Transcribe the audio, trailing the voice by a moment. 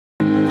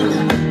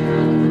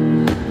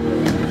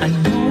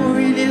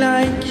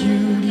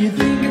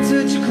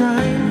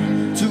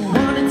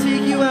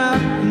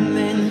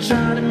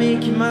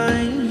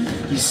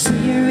say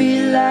you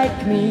really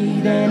like me,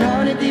 then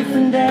on a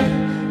different day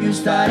you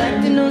start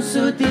acting oh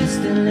so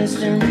distant,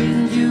 listing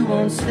reasons you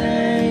won't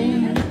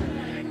stay.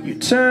 You're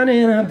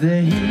turning up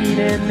the heat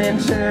and then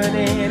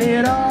turning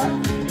it off.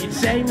 You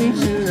take me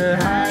to the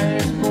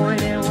highest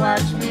point and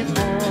watch me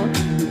fall.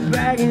 You're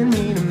begging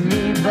me to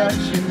meet, but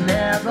you're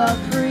never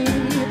free.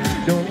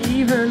 Don't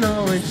even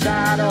know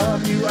inside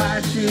of you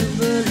I should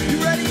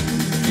believe. Ready?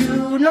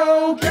 You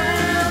know,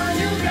 girl,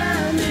 you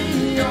got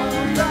me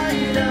all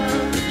fired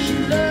up. She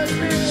loves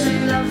me, she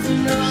loves me,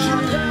 no, she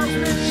loves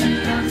me, she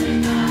loves me,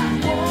 no.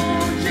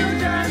 Won't you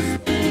just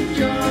think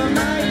you're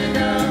mine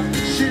up?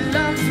 She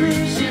loves me,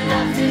 she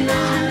loves me, no,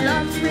 she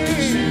loves me,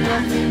 she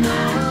loves me, no.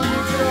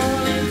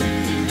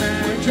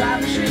 We're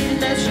driving straight in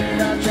that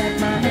shit, I'll check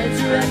my head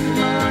to wreck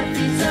my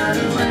heartbeats out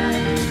of whack.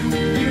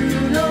 You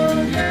know,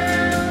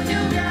 girl,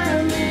 you got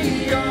me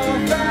all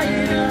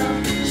fired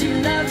up. She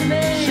loves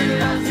me, she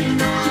loves me,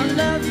 no, she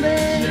loves me,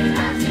 she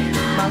loves me,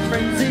 no. My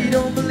friends, they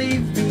don't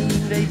believe me,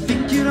 they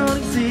think you don't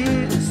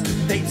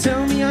exist. They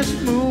tell me I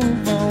should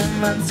move on,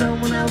 find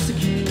someone else to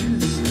kiss.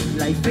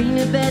 Life ain't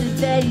a bed of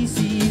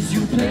daisies,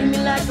 you play me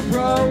like a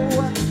pro.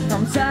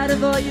 I'm tired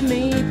of all your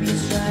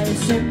maybes, try a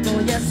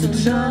simple yes or no.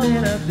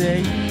 Turning up the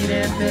heat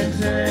and then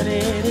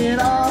turning it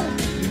off.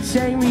 You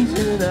take me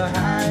to the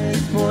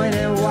highest point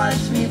and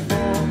watch me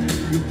fall.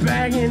 You're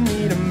begging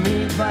me to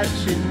meet, but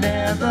you're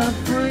never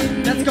free.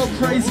 Let's go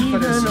crazy for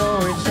this. Even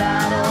though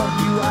inside of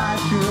you I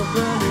should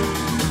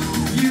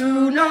believe.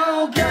 You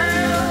know,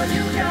 girl,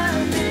 you got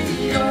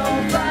me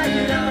all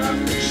fired up.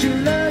 She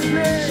loves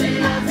me, she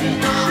loves me,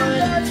 she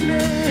loves me,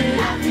 she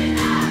loves me.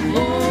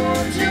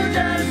 Won't you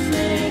just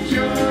make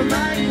your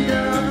mind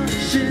up?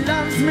 She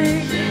loves me,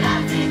 she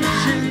loves me,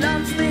 she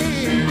loves me,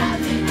 she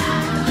loves me.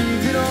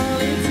 Keep it all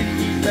into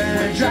you,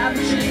 better drive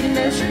the train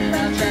and shit.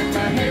 I'll track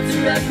my head to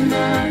wreck my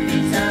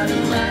heartbeats out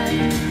of whack.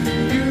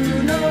 You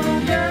know,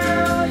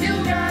 girl, you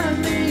got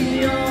me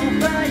all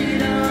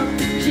fired up.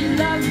 She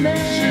loves me,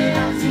 she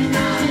loves me,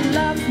 she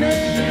loves me,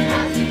 she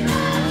loves me.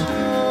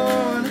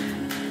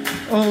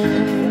 Oh,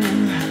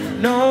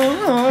 no.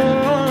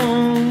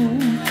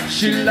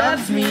 She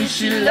loves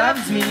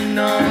me,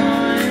 no.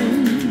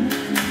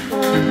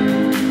 Oh,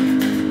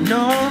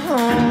 no.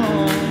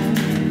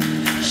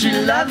 She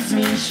loves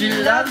me,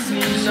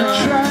 no. I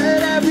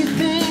tried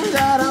everything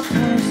that I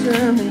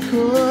possibly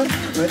could,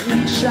 but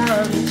each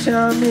time you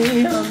tell me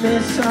I'm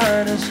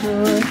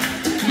misunderstood.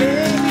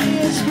 Maybe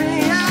it's me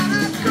and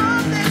I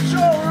got this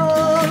all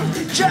wrong.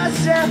 Just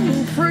set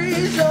me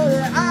free so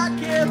that I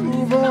can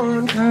move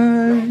on.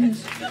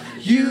 'Cause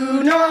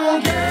You know,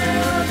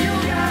 girl, you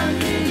got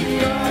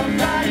me all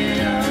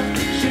fired up.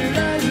 She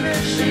loves me,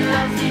 she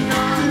loves me,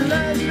 no. She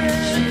loves me,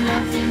 she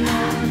loves me, no.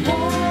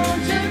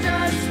 Won't you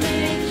just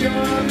make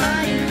your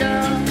mind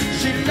up?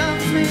 She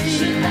loves me,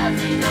 she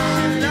loves me, no.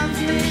 She loves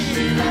me,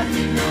 she loves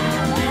me, no.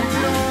 It's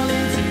all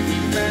into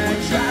you, man.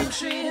 Drive a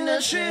train in the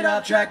shit,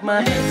 I'll track my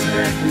head to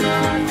wreck my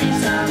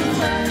heartbeats out of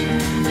whack.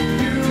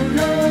 You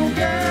know,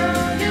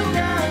 girl, you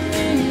got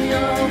me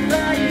all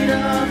fired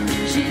up.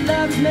 She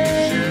loves me,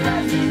 she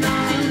loves me, no.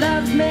 She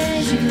loves me,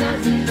 she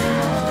loves me, no.